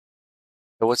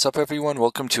So what's up everyone?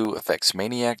 Welcome to Effects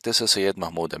Maniac. This is Syed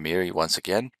Mahmoud Amiri once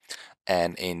again.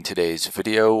 And in today's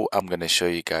video, I'm going to show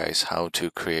you guys how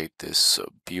to create this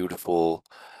beautiful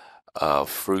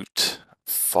fruit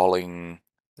falling.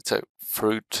 It's a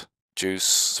fruit juice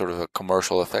sort of a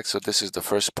commercial effect. So this is the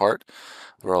first part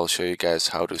where I'll show you guys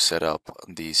how to set up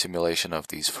the simulation of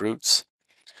these fruits.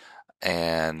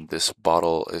 And this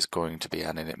bottle is going to be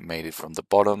animated from the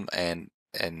bottom, and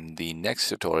in the next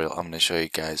tutorial I'm going to show you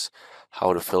guys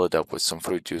how to fill it up with some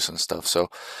fruit juice and stuff. So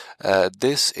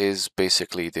this is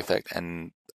basically the effect,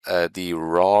 and the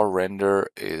raw render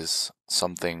is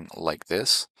something like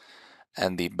this,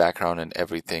 and the background and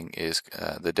everything is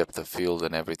the depth of field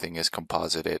and everything is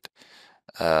composited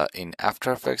in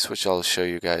After Effects, which I'll show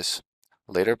you guys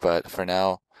later. But for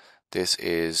now, this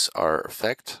is our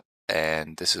effect,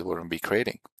 and this is what we'll be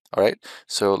creating. All right,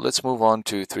 so let's move on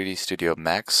to 3D Studio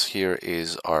Max. Here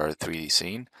is our 3D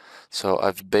scene. So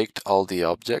I've baked all the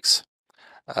objects,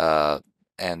 uh,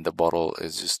 and the bottle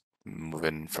is just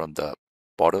moving from the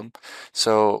bottom.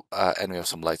 So, and we have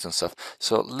some lights and stuff.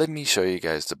 So let me show you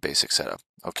guys the basic setup.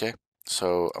 Okay,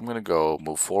 so I'm gonna go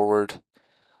move forward,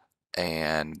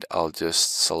 and I'll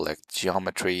just select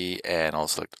geometry, and I'll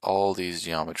select all these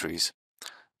geometries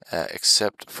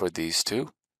except for these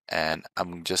two, and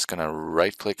I'm just gonna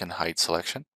right click and hide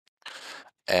selection.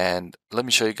 And let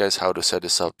me show you guys how to set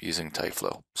this up using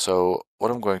Tyflow. So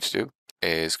what I'm going to do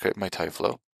is create my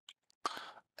Tyflow,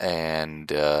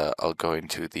 and I'll go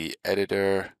into the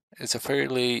editor. It's a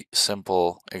fairly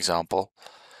simple example.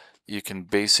 You can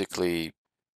basically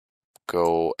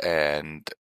go and,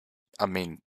 I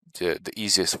mean, the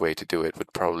easiest way to do it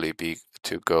would probably be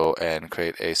to go and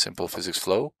create a simple physics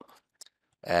flow.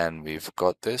 And we've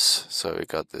got this. So we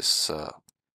got this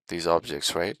these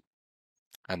objects, right?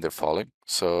 And they're falling.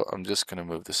 So I'm just gonna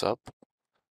move this up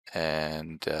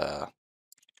and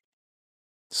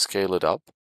scale it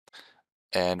up.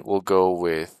 And we'll go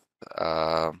with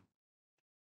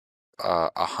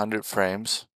 100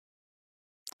 frames.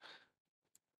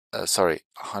 Sorry,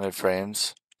 100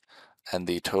 frames, and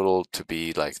the total to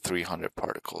be like 300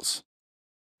 particles.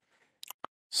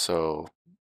 So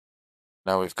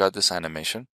now we've got this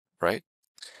animation, right?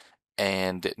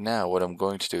 And now what I'm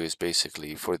going to do is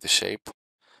basically for the shape,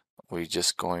 we're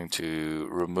just going to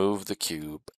remove the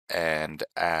cube and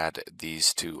add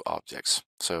these two objects.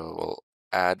 So we'll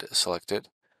add selected,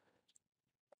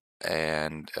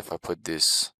 and if I put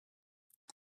this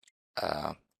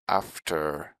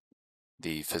after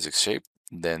the physics shape,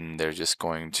 then they're just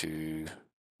going to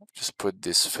just put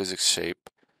this physics shape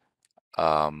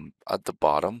at the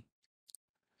bottom.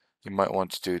 You might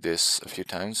want to do this a few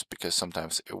times because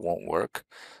sometimes it won't work,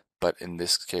 but in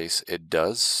this case it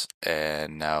does,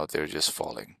 and now they're just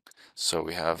falling. So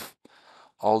we have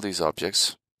all these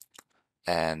objects,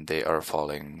 and they are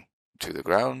falling to the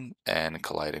ground and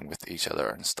colliding with each other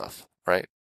and stuff, right?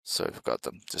 So we've got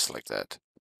them just like that.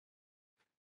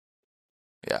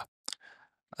 Yeah.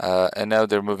 And now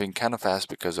they're moving kind of fast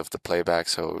because of the playback,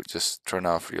 so just turn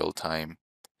off real time,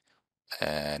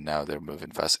 and now they're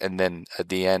moving fast. And then at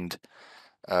the end,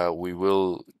 we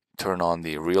will turn on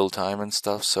the real time and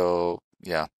stuff. So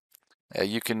yeah,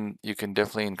 you can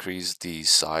definitely increase the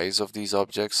size of these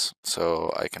objects. So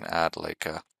I can add like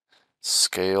a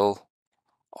scale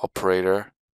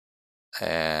operator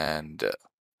and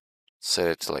set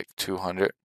it to like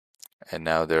 200, and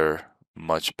now they're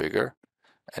much bigger,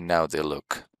 and now they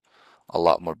look a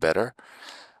lot more better.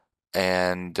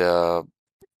 And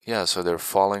yeah, so they're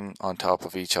falling on top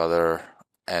of each other.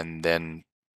 And then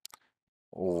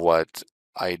what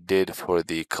I did for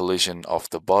the collision of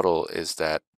the bottle is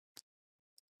that,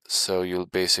 so you'll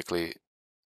basically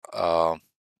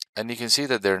and you can see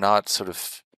that they're not sort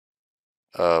of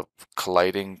uh,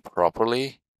 colliding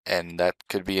properly, and that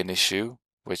could be an issue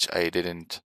which I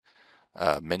didn't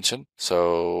mention.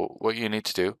 So what you need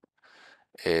to do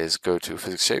is go to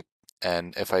physics shape,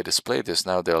 and if I display this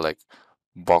now, they're like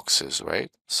boxes, right?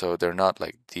 So they're not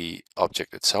like the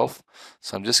object itself.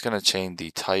 So I'm just going to change the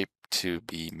type to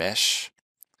be mesh,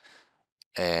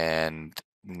 and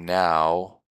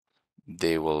now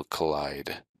they will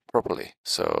collide properly.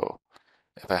 So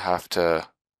if I have to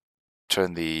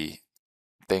turn the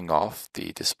thing off,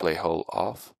 the display hole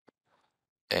off,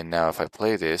 and now if I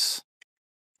play this,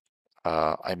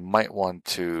 I might want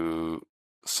to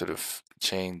sort of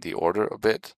change the order a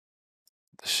bit,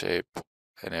 the shape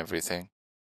and everything.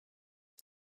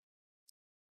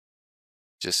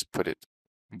 Just put it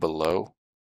below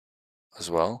as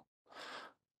well.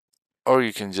 Or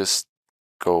you can just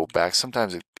go back.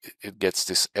 Sometimes it gets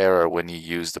this error when you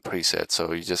use the preset.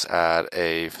 So you just add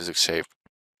a physics shape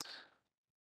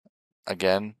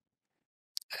again,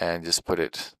 and just put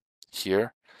it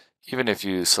here. Even if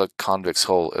you select convex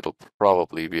hull, it'll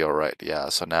probably be all right. Yeah,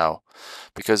 so now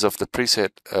because of the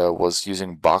preset was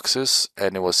using boxes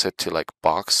and it was set to like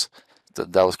box,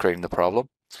 that was creating the problem.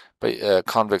 But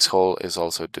convex hull is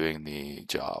also doing the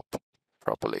job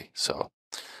properly. So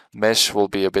mesh will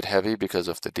be a bit heavy because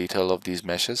of the detail of these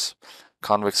meshes.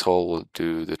 Convex hull will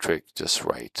do the trick just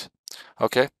right.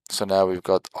 Okay, so now we've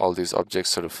got all these objects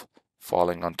sort of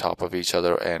falling on top of each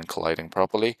other and colliding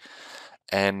properly.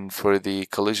 And for the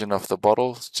collision of the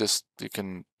bottles, just you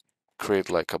can create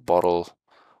like a bottle.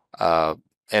 Uh,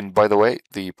 and by the way,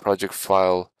 the project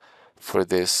file for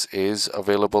this is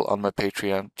available on my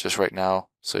Patreon just right now,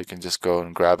 so you can just go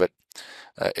and grab it.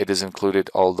 It is included,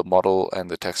 all the model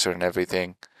and the texture and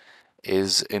everything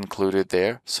is included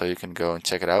there, so you can go and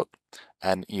check it out.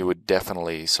 And you would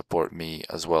definitely support me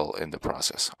as well in the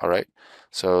process. All right.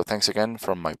 So thanks again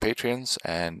from my Patreons,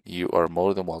 and you are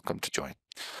more than welcome to join.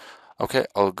 Okay,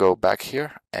 I'll go back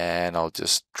here and I'll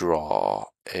just draw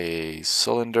a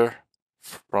cylinder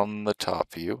from the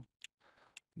top view,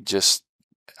 just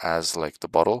as like the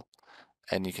bottle,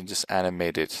 and you can just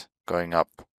animate it going up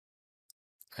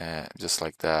just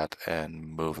like that and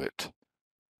move it.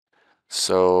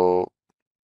 So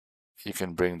you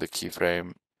can bring the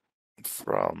keyframe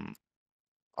from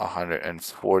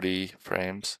 140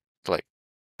 frames to like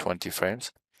 20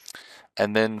 frames.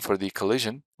 And then for the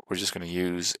collision, we're just going to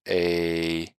use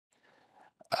a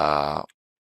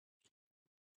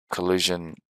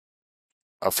collision,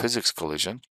 a physics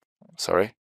collision,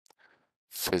 sorry,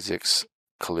 physics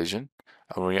collision.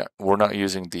 And we're not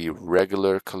using the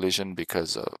regular collision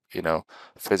because,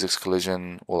 physics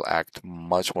collision will act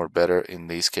much more better in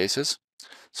these cases.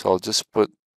 So I'll just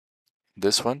put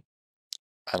this one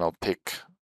and I'll pick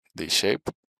the shape.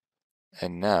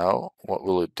 And now what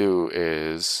we'll do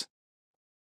is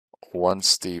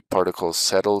once the particle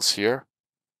settles here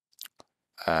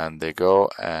and they go,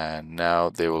 and now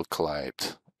they will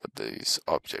collide with these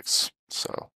objects.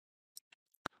 So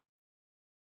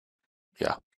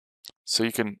yeah, so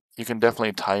you can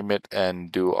definitely time it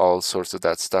and do all sorts of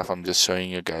that stuff. I'm just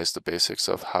showing you guys the basics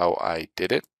of how I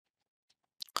did it.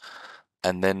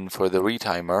 And then for the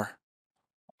retimer,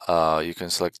 you can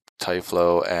select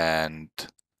Tyflow and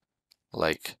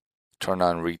like turn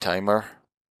on retimer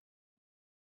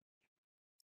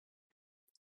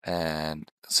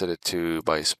and set it to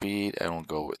by speed, and we'll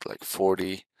go with like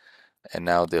 40, and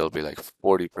now they'll be like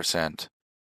 40%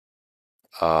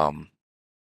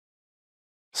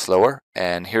 slower.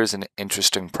 And here's an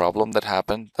interesting problem that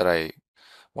happened that I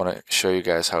want to show you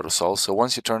guys how to solve. So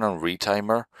once you turn on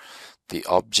retimer, the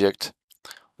object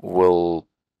will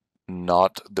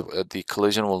not, the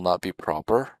collision will not be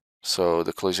proper. So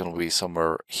the collision will be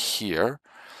somewhere here.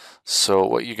 So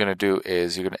what you're going to do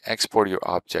is you're going to export your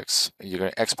objects. You're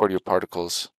going to export your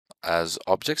particles as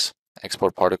objects,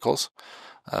 export particles,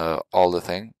 all the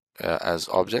thing as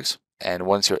objects. And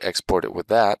once you're exported with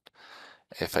that,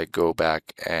 if I go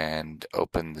back and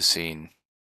open the scene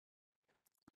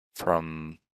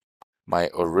from my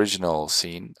original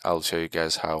scene, I'll show you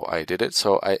guys how I did it.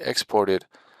 So I exported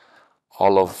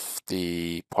all of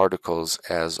the particles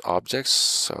as objects.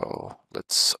 So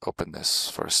let's open this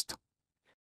first.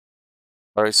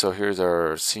 All right, so here's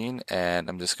our scene, and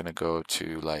I'm just gonna go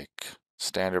to like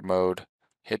standard mode,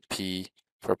 hit P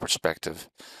for perspective.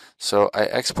 So I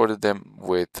exported them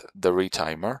with the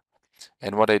retimer,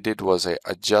 and what I did was I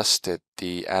adjusted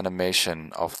the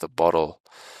animation of the bottle.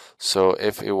 So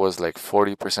if it was like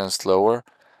 40% slower,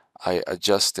 I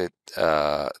adjusted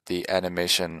the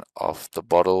animation of the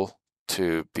bottle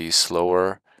to be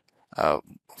slower,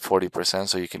 40%.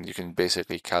 So you can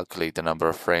basically calculate the number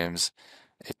of frames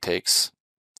it takes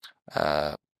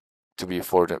to be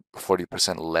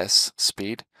 40% less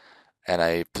speed, and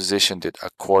I positioned it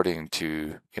according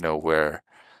to where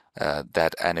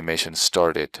that animation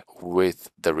started with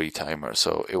the retimer.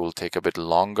 So it will take a bit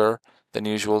longer than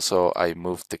usual. So I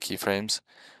moved the keyframes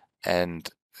and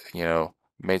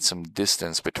made some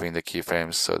distance between the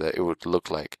keyframes so that it would look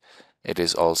like it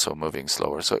is also moving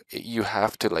slower. So you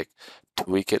have to like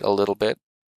tweak it a little bit,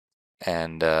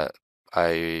 and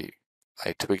I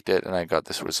I tweaked it and I got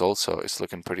this result, so it's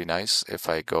looking pretty nice. If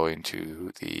I go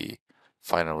into the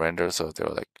final render, so they're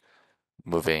like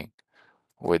moving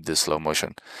with the slow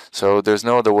motion. So there's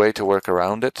no other way to work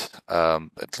around it.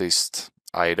 At least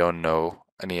I don't know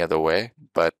any other way,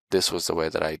 but this was the way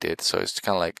that I did. So it's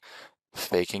kind of like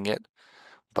faking it,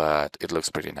 but it looks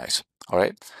pretty nice. All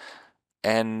right.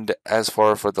 And as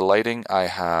for the lighting, I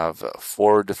have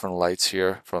 4 different lights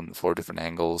here from 4 different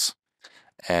angles.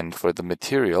 And for the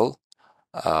material,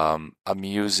 I'm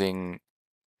using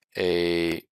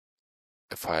a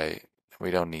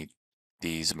we don't need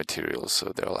these materials,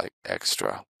 so they're like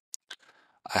extra.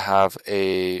 I have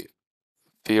a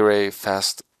Vray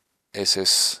Fast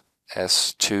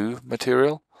SSS2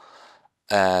 material,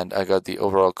 and I got the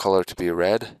overall color to be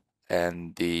red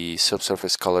and the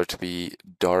subsurface color to be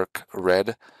dark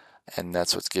red, and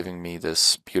that's what's giving me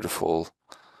this beautiful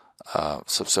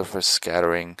subsurface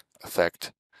scattering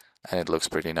effect, and it looks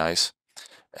pretty nice.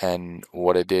 And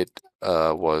what I did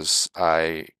was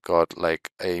I got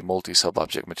like a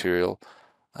multi-sub-object material.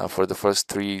 For the first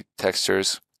three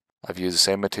textures, I've used the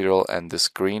same material, and this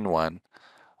green one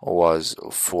was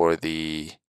for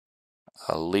the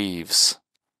leaves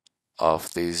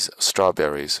of these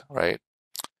strawberries, right?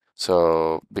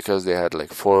 So because they had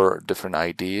like 4 different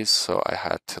IDs, so I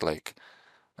had to like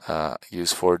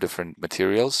use 4 different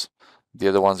materials. The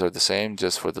other ones are the same,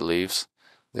 just for the leaves.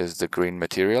 There's the green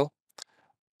material,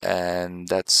 and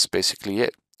that's basically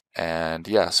it. And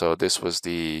yeah, so this was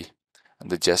the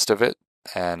gist of it,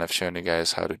 and I've shown you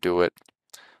guys how to do it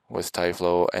with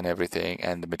Tyflow and everything,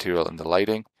 and the material and the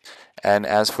lighting. And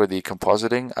as for the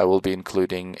compositing, I will be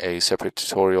including a separate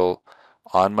tutorial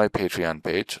on my Patreon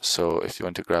page. So if you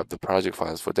want to grab the project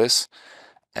files for this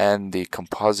and the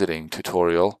compositing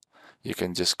tutorial, you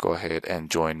can just go ahead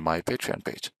and join my Patreon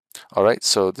page. Alright,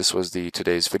 so this was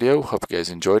today's video. Hope you guys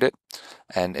enjoyed it.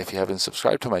 And if you haven't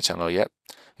subscribed to my channel yet,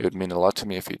 it would mean a lot to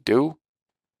me if you do.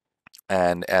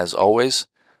 And as always,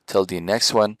 till the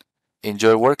next one,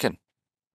 enjoy working.